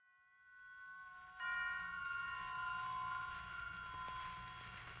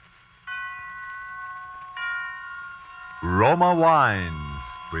Roma Wines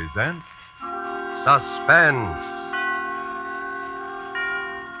presents Suspense.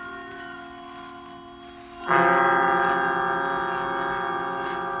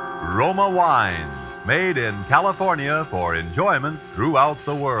 Roma Wines, made in California for enjoyment throughout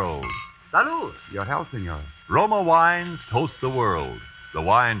the world. Salud. Your health, senor. Roma Wines toast the world. The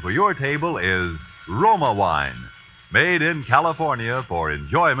wine for your table is Roma Wine, made in California for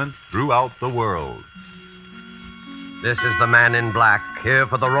enjoyment throughout the world. This is the man in black, here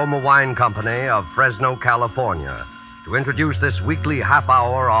for the Roma Wine Company of Fresno, California, to introduce this weekly half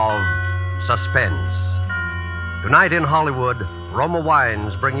hour of Suspense. Tonight in Hollywood, Roma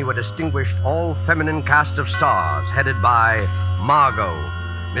Wines bring you a distinguished all-feminine cast of stars headed by Margot,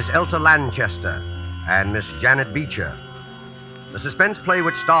 Miss Elsa Lanchester, and Miss Janet Beecher. The suspense play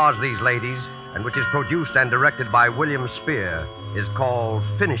which stars these ladies and which is produced and directed by William Spear is called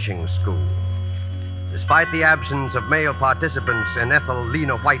Finishing School. Despite the absence of male participants in Ethel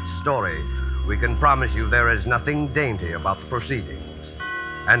Lena White's story, we can promise you there is nothing dainty about the proceedings.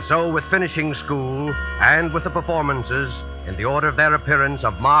 And so, with Finishing School, and with the performances, in the order of their appearance,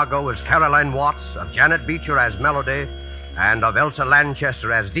 of Margot as Caroline Watts, of Janet Beecher as Melody, and of Elsa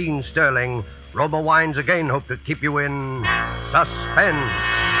Lanchester as Dean Sterling, Roma Wines again hope to keep you in suspense.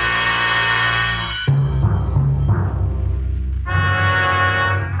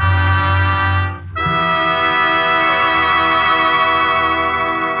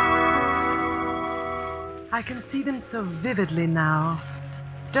 I can see them so vividly now,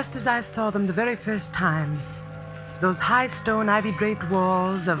 just as I saw them the very first time. Those high stone ivy-draped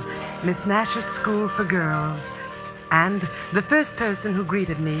walls of Miss Nash's School for Girls. And the first person who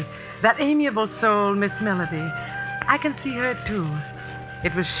greeted me, that amiable soul, Miss Melody. I can see her, too.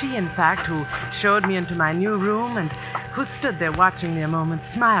 It was she, in fact, who showed me into my new room and who stood there watching me a moment,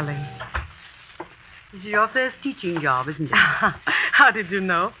 smiling. This is your first teaching job, isn't it? How did you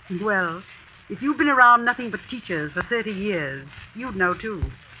know? Well, if you've been around nothing but teachers for 30 years, you'd know, too.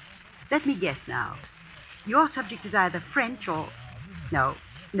 Let me guess now. Your subject is either French or... No,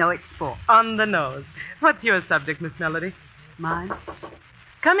 it's sport. On the nose. What's your subject, Miss Melody? Mine?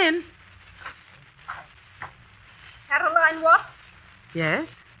 Come in. Caroline Watts? Yes?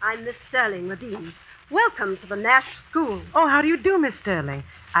 I'm Miss Sterling, the dean. Welcome to the Nash School. Oh, how do you do, Miss Sterling?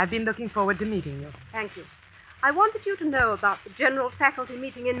 I've been looking forward to meeting you. Thank you. I wanted you to know about the general faculty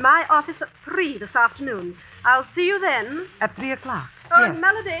meeting in my office at 3 this afternoon. I'll see you then. At 3 o'clock? Oh, Yes.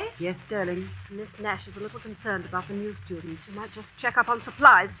 Melody. Yes, Sterling. Miss Nash is a little concerned about the new students. You might just check up on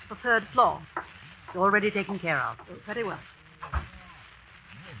supplies for the 3rd floor. It's already taken care of. Oh, very well. I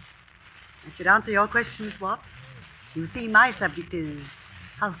should answer your question, Miss Watts. You see, my subject is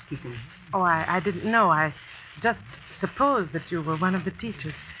housekeeping. Oh, I didn't know. I just supposed that you were one of the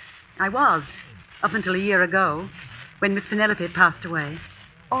teachers. I was, up until a year ago, when Miss Penelope passed away.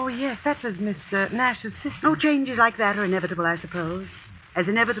 Oh, yes, that was Miss Nash's sister. No, changes like that are inevitable, I suppose. As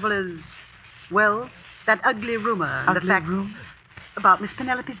inevitable as, well, that ugly rumor. and Ugly the fact rumor? about Miss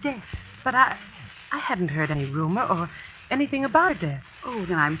Penelope's death. But I hadn't heard any rumor or anything about her death. Oh,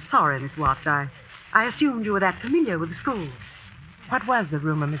 then I'm sorry, Miss Watts. I assumed you were that familiar with the school. What was the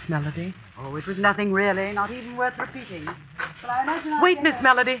rumor, Miss Melody? Oh, it was nothing really, not even worth repeating. But I imagine Wait, Miss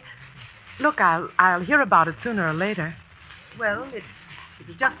Melody. Look, I'll hear about it sooner or later. Well, it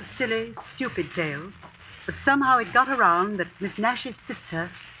was just a silly, stupid tale. But somehow it got around that Miss Nash's sister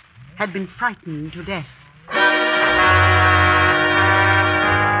had been frightened to death.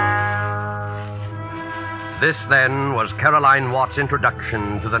 This, then, was Caroline Watts'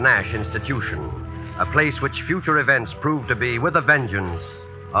 introduction to the Nash Institution, a place which future events proved to be, with a vengeance,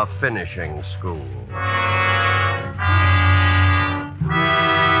 a finishing school.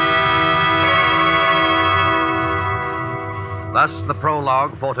 Thus, the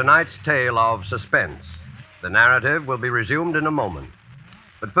prologue for tonight's tale of suspense. The narrative will be resumed in a moment.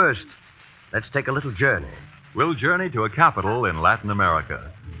 But first, let's take a little journey. We'll journey to a capital in Latin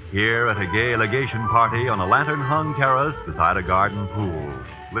America. Here at a gay legation party on a lantern-hung terrace beside a garden pool.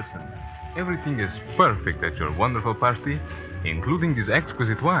 Listen. Everything is perfect at your wonderful party, including this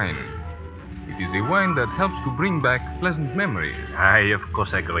exquisite wine. It is a wine that helps to bring back pleasant memories. I, of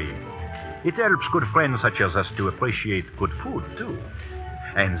course, agree. It helps good friends such as us to appreciate good food, too.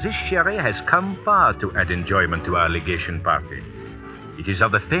 And this sherry has come far to add enjoyment to our legation party. It is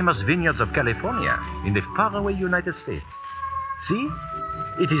of the famous vineyards of California in the faraway United States. See?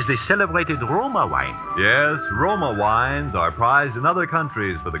 It is the celebrated Roma wine. Yes, Roma wines are prized in other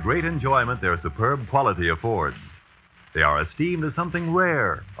countries for the great enjoyment their superb quality affords. They are esteemed as something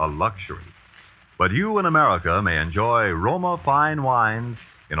rare, a luxury. But you in America may enjoy Roma fine wines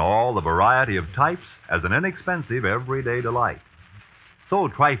in all the variety of types as an inexpensive everyday delight. So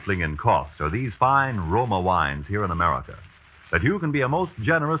trifling in cost are these fine Roma wines here in America that you can be a most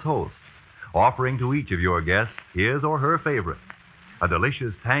generous host, offering to each of your guests his or her favorite, a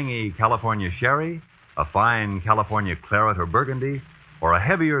delicious tangy California sherry, a fine California claret or burgundy, or a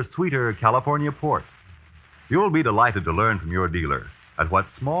heavier, sweeter California port. You'll be delighted to learn from your dealer at what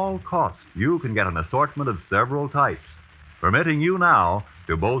small cost you can get an assortment of several types, permitting you now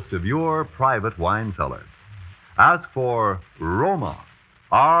to boast of your private wine cellar. Ask for Roma,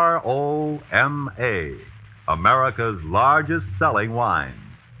 R-O-M-A, America's largest selling wine.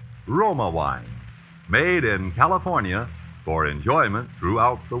 Roma wine, made in California for enjoyment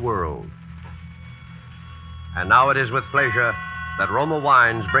throughout the world. And now it is with pleasure that Roma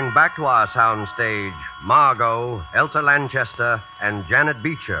Wines bring back to our soundstage Margot, Elsa Lanchester, and Janet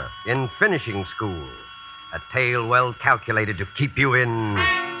Beecher in Finishing School, a tale well calculated to keep you in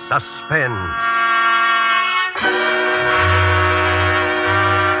suspense.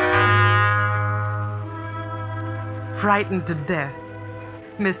 Frightened to death.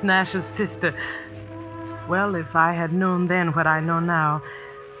 Miss Nash's sister. Well, if I had known then what I know now,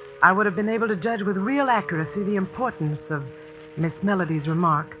 I would have been able to judge with real accuracy the importance of Miss Melody's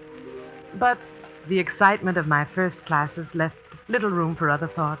remark. But the excitement of my first classes left little room for other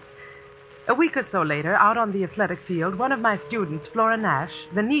thoughts. A week or so later, out on the athletic field, one of my students, Flora Nash,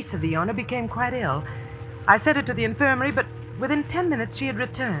 the niece of the owner, became quite ill. I sent her to the infirmary, but within 10 minutes she had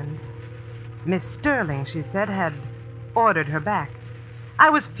returned. Miss Sterling, she said, had ordered her back. I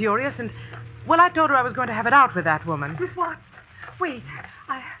was furious, and, well, I told her I was going to have it out with that woman. Miss Watts, wait.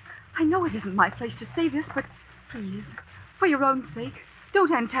 I know it isn't my place to say this, but please, for your own sake,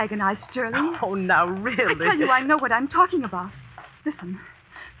 don't antagonize Sterling. Oh, now, really? I tell you, I know what I'm talking about. Listen,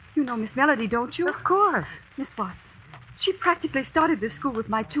 you know Miss Melody, don't you? Of course. Miss Watts, she practically started this school with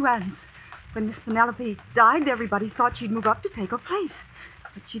my two aunts. When Miss Penelope died, everybody thought she'd move up to take her place.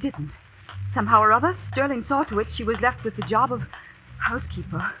 But she didn't. Somehow or other, Sterling saw to it she was left with the job of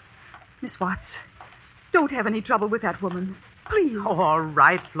housekeeper. Miss Watts, don't have any trouble with that woman. Please. Oh, all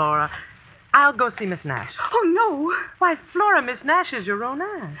right, Flora. I'll go see Miss Nash. Oh, no. Why, Flora, Miss Nash is your own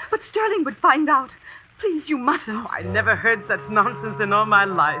aunt. But Sterling would find out. Please, you mustn't. Oh, I never heard such nonsense in all my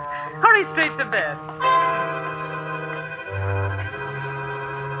life. Hurry straight to bed.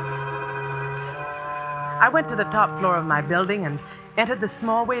 I went to the top floor of my building and entered the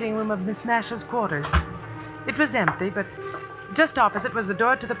small waiting room of Miss Nash's quarters. It was empty, but just opposite was the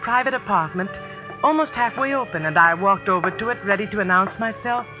door to the private apartment, almost halfway open, and I walked over to it, ready to announce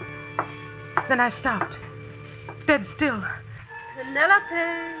myself. Then I stopped, dead still.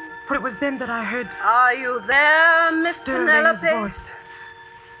 Penelope. For it was then that I heard Are you there, Miss Sterling's Penelope? voice.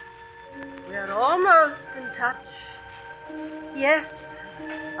 We're almost in touch. Yes,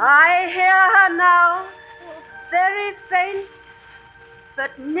 I hear her now. Very faint,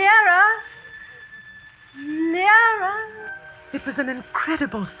 but nearer. Nearer. It was an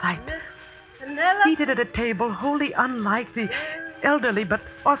incredible sight. Miss Penelope. Seated at a table wholly unlike the elderly but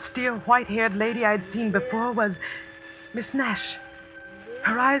austere white-haired lady I'd seen before was Miss Nash.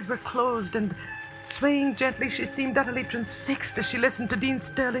 Her eyes were closed, and swaying gently, she seemed utterly transfixed as she listened to Dean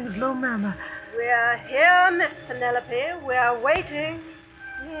Sterling's low murmur. We're here, Miss Penelope. We're waiting.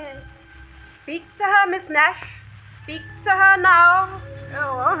 Yes. Speak to her, Miss Nash. Speak to her now.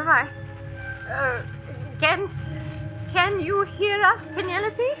 Oh, all right. Can you hear us,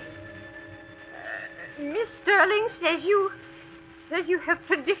 Penelope? Miss Sterling says you have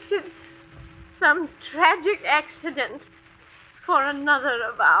predicted some tragic accident for another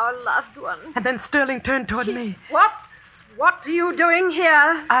of our loved ones. And then Sterling turned toward me. What are you doing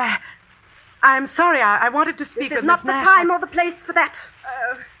here? I'm sorry. I wanted to speak This with is not Miss the Nash. time or the place for that.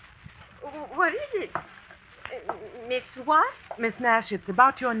 What is it? Miss what? Miss Nash, it's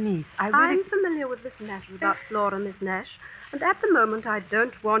about your niece. I'm familiar with this matter about Flora, Miss Nash, and at the moment I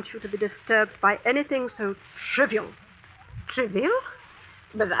don't want you to be disturbed by anything so trivial. Trivial?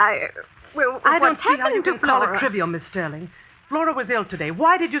 But I don't see how you can call it trivial, Miss Sterling. Flora was ill today.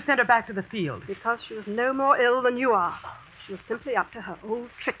 Why did you send her back to the field? Because she was no more ill than you are. She was simply up to her old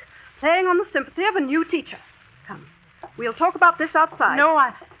trick, playing on the sympathy of a new teacher. Come, we'll talk about this outside. No,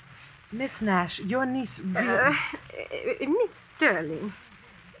 Miss Nash, your niece really... Miss Sterling,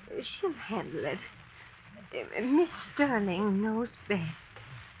 she'll handle it. Miss Sterling knows best.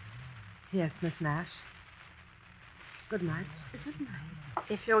 Yes, Miss Nash. Good night. Good night.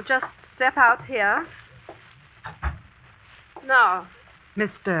 If you'll just step out here. Now.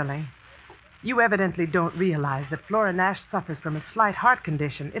 Miss Sterling, you evidently don't realize that Flora Nash suffers from a slight heart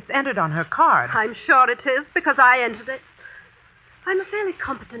condition. It's entered on her card. I'm sure it is, because I entered it. I'm a fairly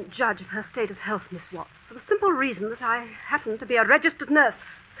competent judge of her state of health, Miss Watts, for the simple reason that I happen to be a registered nurse.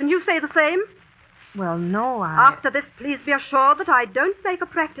 Can you say the same? Well, no, After this, please be assured that I don't make a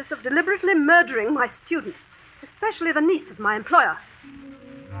practice of deliberately murdering my students, especially the niece of my employer.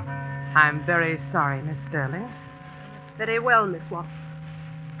 I'm very sorry, Miss Sterling. Very well, Miss Watts.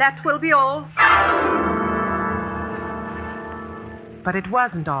 That will be all. But it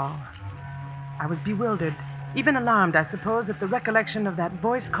wasn't all. I was bewildered, even alarmed, I suppose, at the recollection of that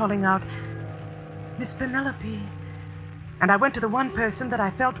voice calling out, Miss Penelope. And I went to the one person that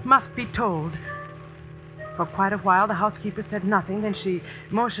I felt must be told. For quite a while, the housekeeper said nothing, then she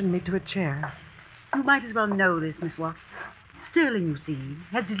motioned me to a chair. You might as well know this, Miss Watts. Sterling, you see,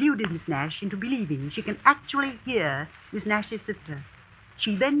 has deluded Miss Nash into believing she can actually hear Miss Nash's sister.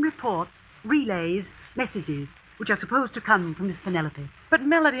 She then relays messages which are supposed to come from Miss Penelope. But,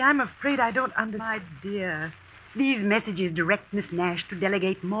 Melody, I'm afraid I don't understand. My dear, these messages direct Miss Nash to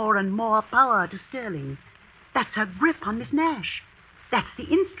delegate more and more power to Sterling. That's her grip on Miss Nash. That's the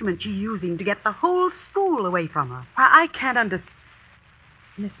instrument she's using to get the whole school away from her. I can't understand.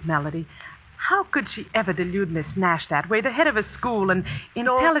 Miss Melody, how could she ever delude Miss Nash that way? The head of a school, and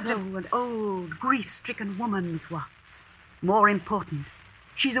intelligent... Also an old, grief-stricken woman, Miss Watts. More important,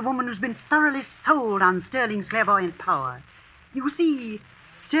 she's a woman who's been thoroughly sold on Sterling's clairvoyant power. You see,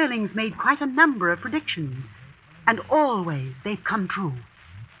 Sterling's made quite a number of predictions, and always they've come true.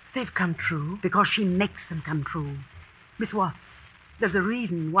 They've come true? Because she makes them come true. Miss Watts, there's a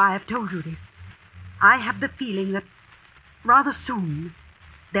reason why I've told you this. I have the feeling that rather soon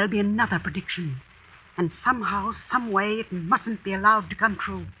there'll be another prediction, and somehow, some way, it mustn't be allowed to come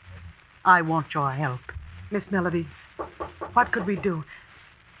true. I want your help. Miss Melody, what could we do?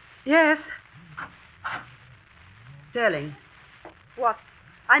 Yes? Sterling. What?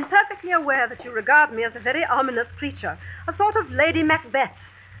 I'm perfectly aware that you regard me as a very ominous creature, a sort of Lady Macbeth.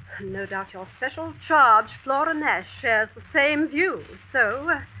 No doubt your special charge, Flora Nash, shares the same view. So,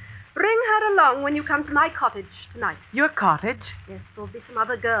 bring her along when you come to my cottage tonight. Your cottage? Yes, there'll be some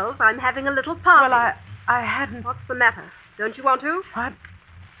other girls. I'm having a little party. Well, I hadn't... What's the matter? Don't you want to? What?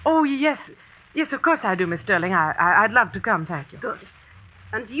 Oh, yes. Yes, of course I do, Miss Sterling. I'd love to come, thank you. Good.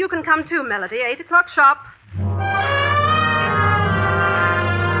 And you can come too, Melody. 8 o'clock sharp.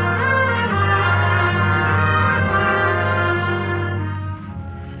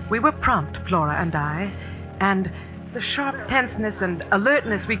 We were prompt, Flora and I, and the sharp tenseness and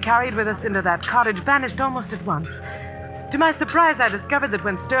alertness we carried with us into that cottage vanished almost at once. To my surprise, I discovered that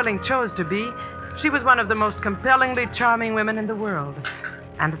when Sterling chose to be, she was one of the most compellingly charming women in the world.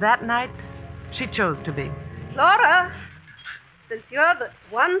 And that night, she chose to be. Flora, since you're the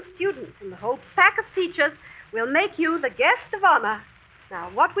one student in the whole pack of teachers, we'll make you the guest of honor. Now,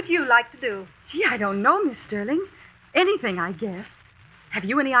 what would you like to do? Gee, I don't know, Miss Sterling. Anything, I guess. Have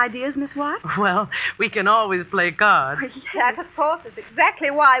you any ideas, Miss Watts? Well, we can always play cards. That, of course, is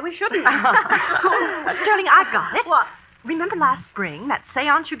exactly why we shouldn't. Sterling, I've got it. What? Remember last spring, that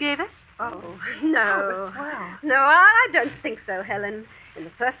seance you gave us? Oh, no. Oh, it's swell. No, I don't think so, Helen. In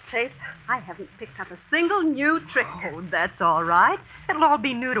the first place, I haven't picked up a single new trick. Oh, that's all right. It'll all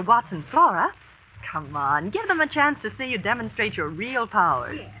be new to Watts and Flora. Come on, give them a chance to see you demonstrate your real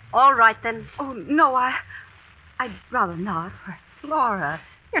powers. Yeah. All right, then. Oh, no, I'd rather not. Flora,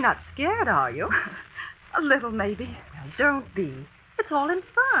 you're not scared, are you? A little, maybe. Well, don't be. It's all in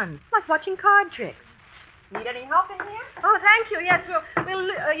fun, like watching card tricks. Need any help in here? Oh, thank you. Yes,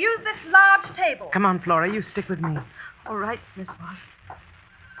 we'll use this large table. Come on, Flora, you stick with me. All right, Miss Watts.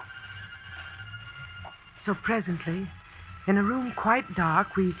 So presently, in a room quite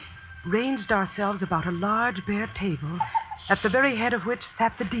dark, we ranged ourselves about a large bare table, at the very head of which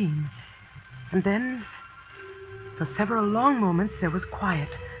sat the dean. And then, for several long moments, there was quiet,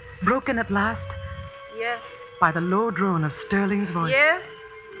 broken at last Yes. by the low drone of Sterling's voice. Yes.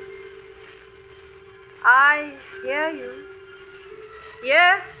 I hear you.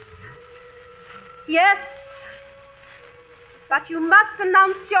 Yes. Yes. But you must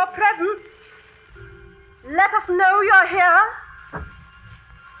announce your presence. Let us know you're here.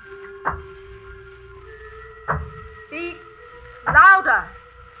 Speak louder.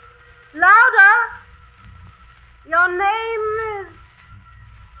 Louder. Your name is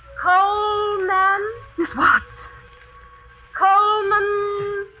Coleman. Miss Watts,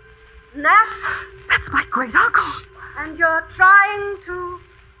 Coleman Nash. that's my great uncle. And you're trying to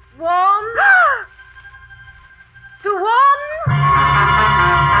warn? To warn?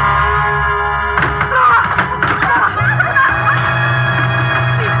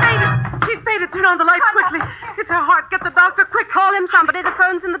 She's fainted. Turn on the lights quickly. It's her heart. Get the doctor quick. Call him somebody. The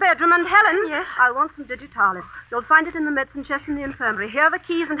phone's in the bedroom. bedroom. And Helen. Yes? I'll want some digitalis. You'll find it in the medicine chest in the infirmary. Here are the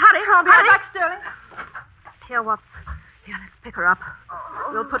keys, and hurry. I'll be right back, Sterling. Here, Watts. Here, let's pick her up.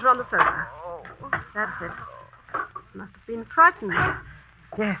 We'll put her on the sofa. That's it. Must have been frightened.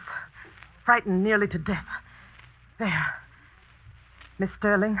 Yes. Frightened nearly to death. There. Miss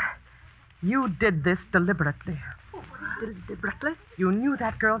Sterling, you did this deliberately. Deliberately? You knew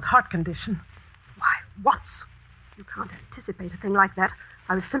that girl's heart condition. Why, Watts, you can't anticipate a thing like that.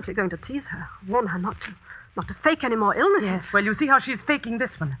 I was simply going to tease her, warn her not to fake any more illnesses. Yes, well, you see how she's faking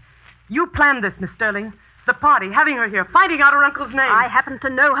this one. You planned this, Miss Sterling. The party, having her here, finding out her uncle's name. I happen to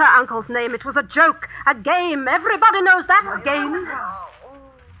know her uncle's name. It was a joke, a game. Everybody knows that. A game?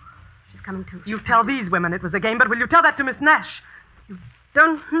 She's coming to. You tell these women it was a game, but will you tell that to Miss Nash? You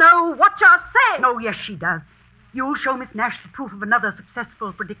don't know what you're saying. Oh, yes, she does. You'll show Miss Nash the proof of another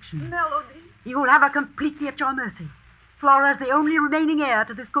successful prediction. Melody. You'll have her completely at your mercy. Flora's the only remaining heir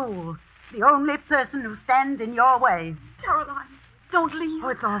to the school. The only person who stands in your way. Caroline, don't leave. Oh,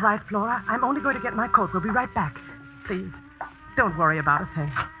 it's all right, Flora. I'm only going to get my coat. We'll be right back. Please, don't worry about a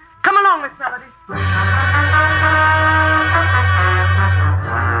thing. Come along, Miss Melody.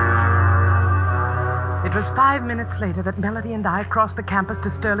 It was 5 minutes later that Melody and I crossed the campus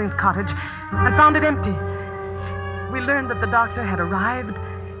to Sterling's cottage and found it empty. We learned that the doctor had arrived,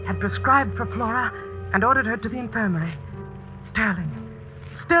 had prescribed for Flora, and ordered her to the infirmary.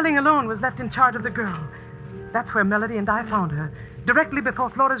 Sterling alone was left in charge of the girl. That's where Melody and I found her, directly before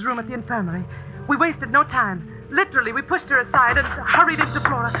Flora's room at the infirmary. We wasted no time. Literally, we pushed her aside and hurried into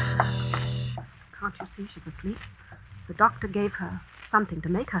Flora. Can't you see she's asleep? The doctor gave her something to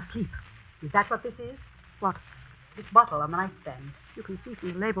make her sleep. Is that what this is? What? This bottle on the nightstand. You can see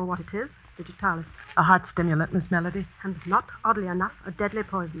from the label what it is. Digitalis. A heart stimulant, Miss Melody. And not, oddly enough, a deadly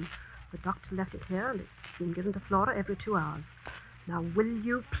poison. The doctor left it here, and it's been given to Flora every 2 hours. Now, will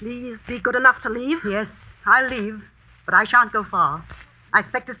you please be good enough to leave? Yes, I'll leave, but I shan't go far. I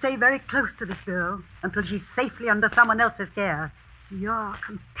expect to stay very close to this girl until she's safely under someone else's care. You're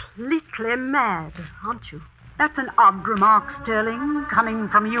completely mad, aren't you? That's an odd remark, Sterling, coming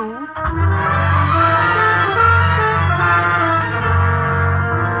from you.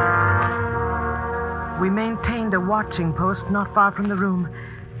 We maintained a watching post not far from the room.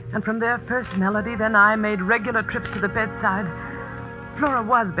 And from there, first Melody, then I made regular trips to the bedside. Flora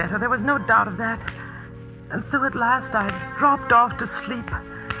was better, there was no doubt of that. And so at last I dropped off to sleep.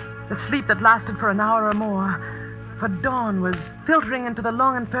 A sleep that lasted for an hour or more. For dawn was filtering into the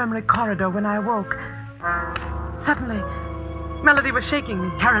long infirmary corridor when I awoke. Suddenly, Melody was shaking me.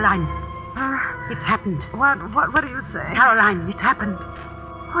 Caroline, it's happened. What do you say? Caroline, it's happened.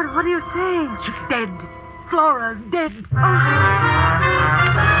 What are you saying? She's dead. Flora's dead.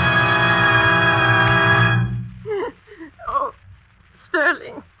 Oh,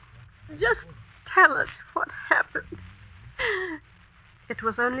 Sterling, just tell us what happened. It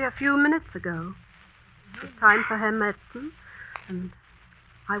was only a few minutes ago. It was time for her medicine, and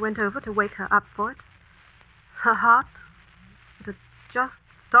I went over to wake her up for it. Her heart, it had just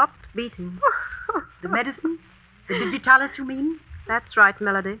stopped beating. The medicine? The digitalis, you mean? That's right,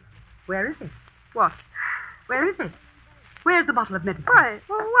 Melody. Where is it? What? Where is it? Where's the bottle of medicine?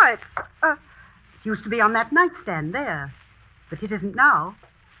 Why, It used to be on that nightstand there. But it isn't now.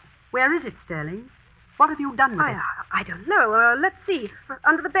 Where is it, Sterling? What have you done with it? I don't know. Let's see.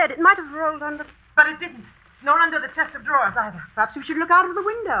 Under the bed. It might have rolled under... But it didn't. Nor under the chest of drawers either. Perhaps we should look out of the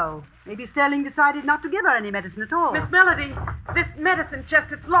window. Maybe Sterling decided not to give her any medicine at all. Miss Melody, this medicine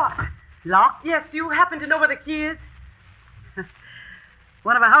chest, it's locked. Locked? Yes, do you happen to know where the key is?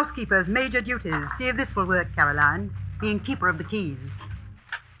 One of our housekeeper's major duties. See if this will work, Caroline. Being keeper of the keys.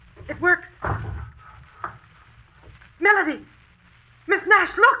 It works. Melody! Miss Nash,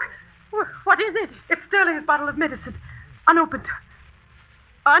 look! What is it? It's Sterling's bottle of medicine. Unopened.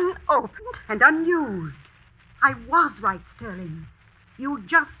 Unopened? And unused. I was right, Sterling. You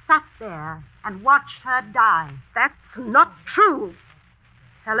just sat there and watched her die. That's not true.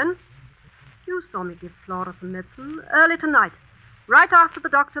 Helen, you saw me give Flora some medicine early tonight, right after the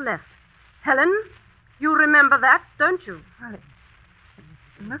doctor left. Helen, you remember that, don't you? Well,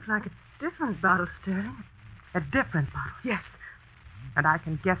 it looked like a different bottle, Sterling. A different bottle, yes. And I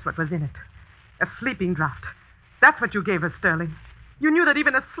can guess what was in it. A sleeping draught. That's what you gave her, Sterling. You knew that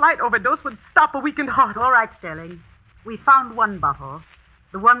even a slight overdose would stop a weakened heart. All right, Sterling. We found one bottle.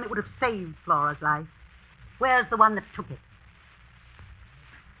 The one that would have saved Flora's life. Where's the one that took it?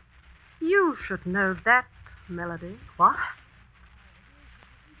 You should know that, Melody. What?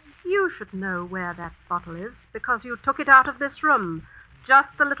 You should know where that bottle is because you took it out of this room just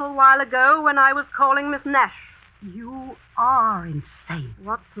a little while ago when I was calling Miss Nash. You are insane.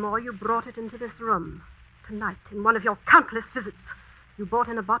 What's more, you brought it into this room. Tonight, in one of your countless visits. You brought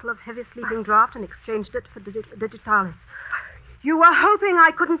in a bottle of heavy sleeping draught and exchanged it for digitalis. You were hoping I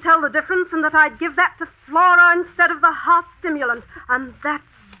couldn't tell the difference and that I'd give that to Flora instead of the heart stimulant. And that's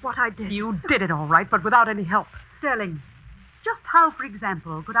what I did. You did it all right, but without any help. Sterling, just how, for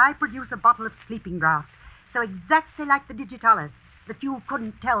example, could I produce a bottle of sleeping draught so exactly like the digitalis that you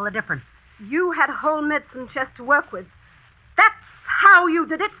couldn't tell the difference? You had a whole medicine chest to work with. That's how you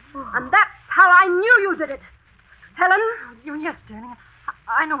did it, and that's how I knew you did it. Helen? Yes, Sterling.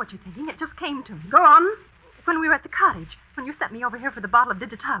 I know what you're thinking. It just came to me. Go on. When we were at the cottage, when you sent me over here for the bottle of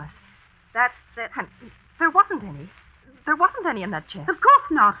digitalis. That's it. And there wasn't any. There wasn't any in that chest. Of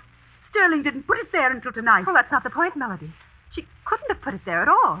course not. Sterling didn't put it there until tonight. Well, that's not the point, Melody. She couldn't have put it there at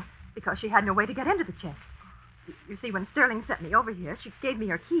all, because she had no way to get into the chest. You see, when Sterling sent me over here, she gave me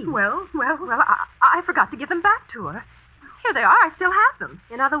her keys. Well, I forgot to give them back to her. Here they are. I still have them.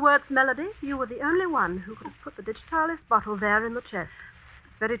 In other words, Melody, you were the only one who could have put the digitalis bottle there in the chest.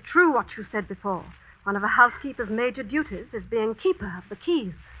 It's very true what you said before. One of a housekeeper's major duties is being keeper of the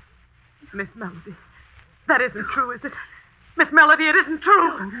keys. Miss Melody, that isn't true, is it? Miss Melody, it isn't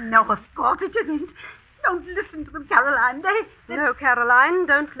true. Oh, no, of course it isn't. Don't listen to them, Caroline. No, Caroline,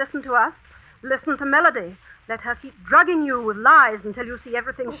 don't listen to us. Listen to Melody. Let her keep drugging you with lies until you see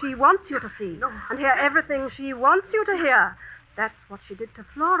everything she wants you to see and hear everything she wants you to hear. That's what she did to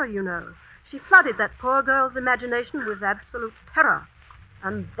Flora, you know. She flooded that poor girl's imagination with absolute terror.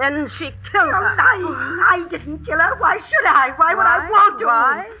 And then she killed her. I didn't kill her. Why should I? Why would I want to?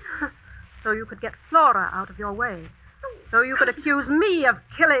 Why? So you could get Flora out of your way. So you could accuse me of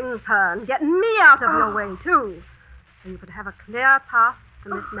killing her and get me out of your way, too. So you could have a clear path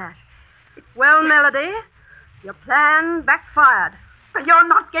to Miss Nash. Well, Melody, your plan backfired. But you're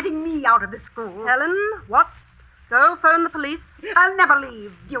not getting me out of the school. Helen, Watts, go phone the police. I'll never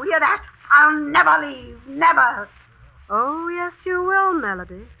leave. Do you hear that? I'll never leave. Never. Oh, yes, you will,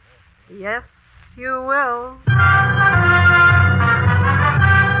 Melody. Yes, you will.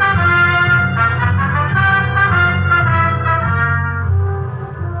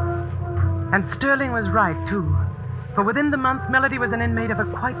 And Sterling was right, too. For within the month, Melody was an inmate of a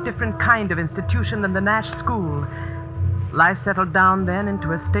quite different kind of institution than the Nash School. Life settled down then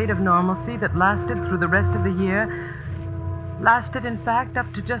into a state of normalcy that lasted through the rest of the year. Lasted, in fact, up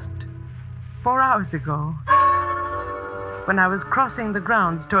to just 4 hours ago, when I was crossing the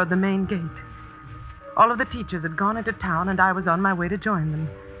grounds toward the main gate. All of the teachers had gone into town, and I was on my way to join them,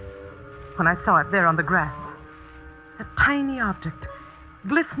 when I saw it there on the grass. A tiny object,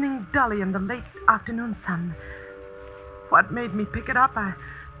 glistening dully in the late afternoon sun. What made me pick it up,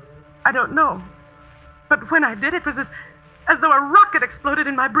 I don't know. But when I did, it was as though a rocket exploded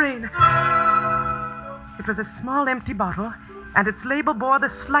in my brain. It was a small empty bottle, and its label bore the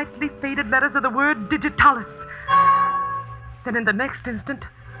slightly faded letters of the word digitalis. Then in the next instant...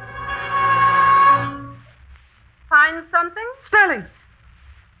 Find something? Sterling!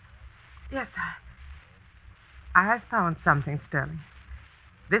 Yes, I found something, Sterling.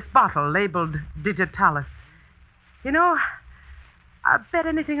 This bottle labeled digitalis. You know, I bet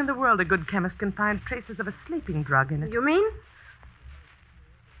anything in the world a good chemist can find traces of a sleeping drug in it. You mean?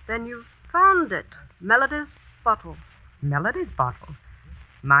 Then you found it. Melody's bottle. Melody's bottle?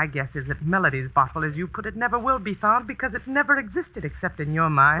 My guess is that Melody's bottle, as you put it, never will be found because it never existed except in your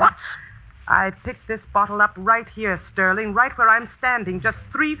mind. What? I picked this bottle up right here, Sterling, right where I'm standing, just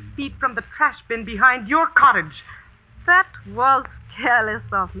 3 feet from the trash bin behind your cottage. That was careless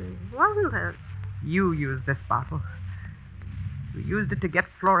of me, wasn't it? You used this bottle. You used it to get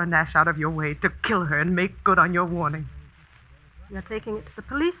Flora Nash out of your way, to kill her and make good on your warning. You're taking it to the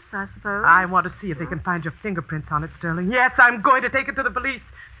police, I suppose? I want to see if they can find your fingerprints on it, Sterling. Yes, I'm going to take it to the police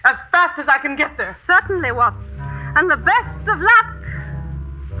as fast as I can get there. Certainly, Watts. And the best of luck.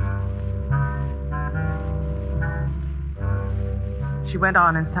 She went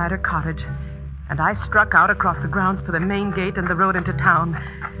on inside her cottage, and I struck out across the grounds for the main gate and the road into town.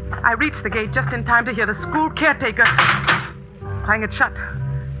 I reached the gate just in time to hear the school caretaker clang it shut.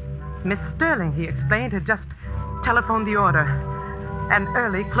 Miss Sterling, he explained, had just telephoned the order. An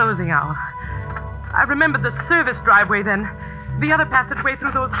early closing hour. I remembered the service driveway then, the other passageway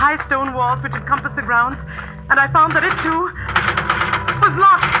through those high stone walls which encompassed the grounds, and I found that it, too, was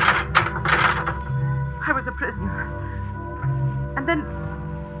locked. I was a prisoner. And then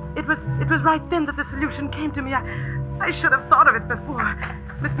it was right then that the solution came to me. I should have thought of it before.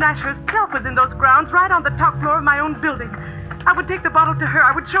 Miss Nash herself was in those grounds, right on the top floor of my own building. I would take the bottle to her.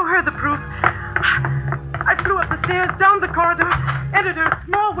 I would show her the proof. I flew up the stairs, down the corridor, entered her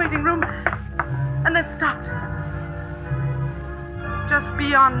small waiting room, and then stopped. just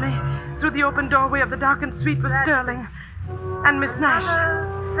beyond me, through the open doorway of the darkened suite was Sterling and Miss Nash.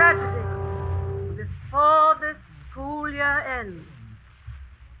 Another tragedy before this school year ends.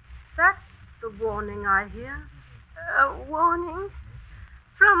 That's the warning I hear. A warning?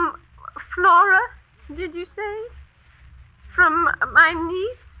 From Flora, did you say? From my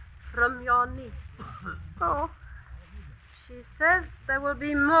niece? From your niece. Oh. She says there will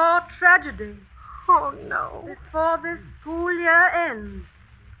be more tragedy Oh, no. before this school year ends.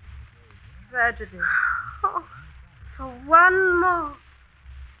 Tragedy. Oh. For one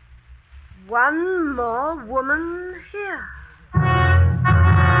more woman here.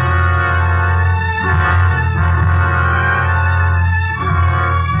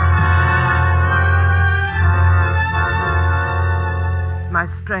 My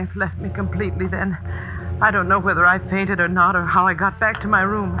strength left me completely then. I don't know whether I fainted or not, or how I got back to my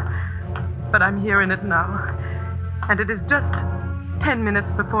room. But I'm here in it now. And it is just 10 minutes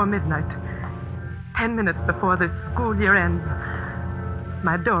before midnight. 10 minutes before this school year ends.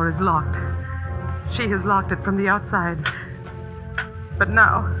 My door is locked. She has locked it from the outside. But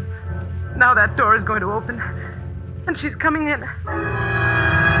now that door is going to open. And she's coming in.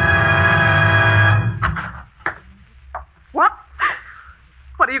 What?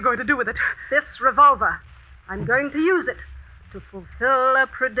 What are you going to do with it? This revolver. I'm going to use it to fulfill a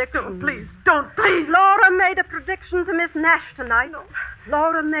prediction. Please, don't, please. Laura made a prediction to Miss Nash tonight. No.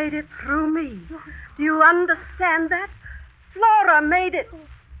 Laura made it through me. Do you understand that? Laura made it.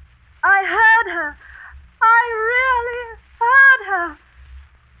 I heard her. I really heard her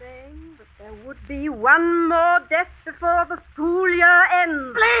saying that there would be one more death before the school year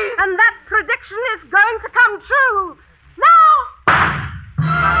ends. Please! And that prediction is going to come true. Now!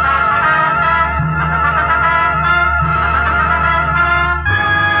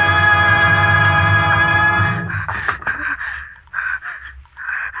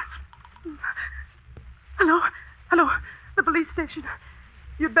 Hello, the police station.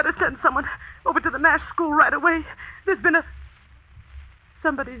 You'd better send someone over to the Nash school right away. There's been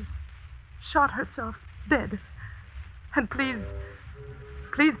somebody's shot herself dead. And please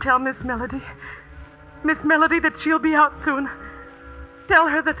tell Miss Melody that she'll be out soon. Tell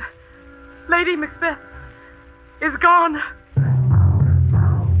her that Lady Macbeth is gone.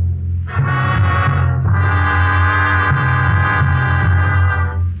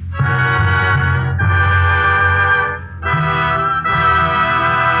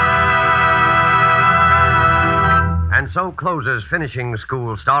 And so closes Finishing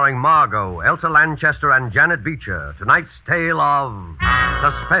School, starring Margot, Elsa Lanchester, and Janet Beecher. Tonight's tale of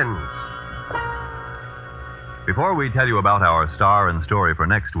suspense. Before we tell you about our star and story for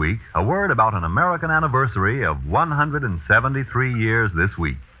next week, a word about an American anniversary of 173 years this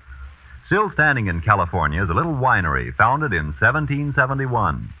week. Still standing in California is a little winery founded in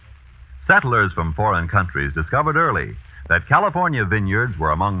 1771. Settlers from foreign countries discovered early that California vineyards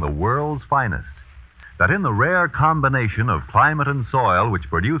were among the world's finest. That in the rare combination of climate and soil which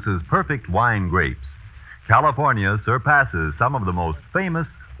produces perfect wine grapes, California surpasses some of the most famous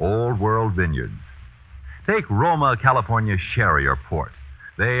Old World vineyards. Take Roma California Sherry or Port.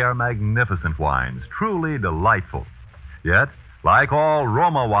 They are magnificent wines, truly delightful. Yet, like all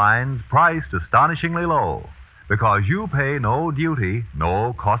Roma wines, priced astonishingly low, because you pay no duty,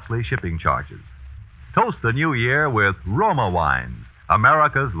 no costly shipping charges. Toast the new year with Roma wines,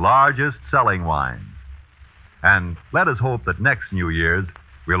 America's largest selling wines. And let us hope that next New Year's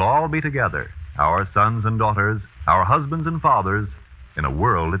we'll all be together, our sons and daughters, our husbands and fathers, in a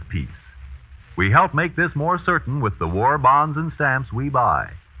world at peace. We help make this more certain with the war bonds and stamps we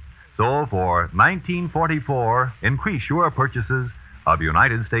buy. So for 1944, increase your purchases of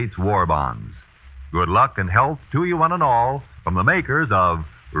United States war bonds. Good luck and health to you one and all from the makers of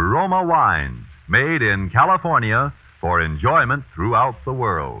Roma wines, made in California for enjoyment throughout the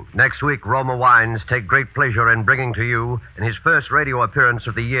world. Next week, Roma Wines take great pleasure in bringing to you, in his first radio appearance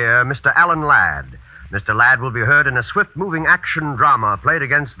of the year, Mr. Alan Ladd. Mr. Ladd will be heard in a swift-moving action drama played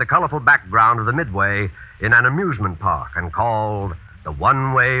against the colorful background of the Midway in an amusement park and called The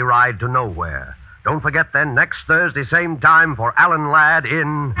One-Way Ride to Nowhere. Don't forget then, next Thursday, same time, for Alan Ladd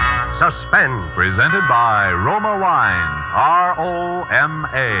in Suspense. Presented by Roma Wines,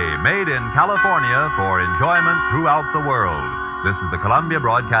 R-O-M-A, made in California for enjoyment throughout the world. This is the Columbia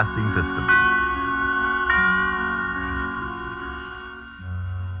Broadcasting System.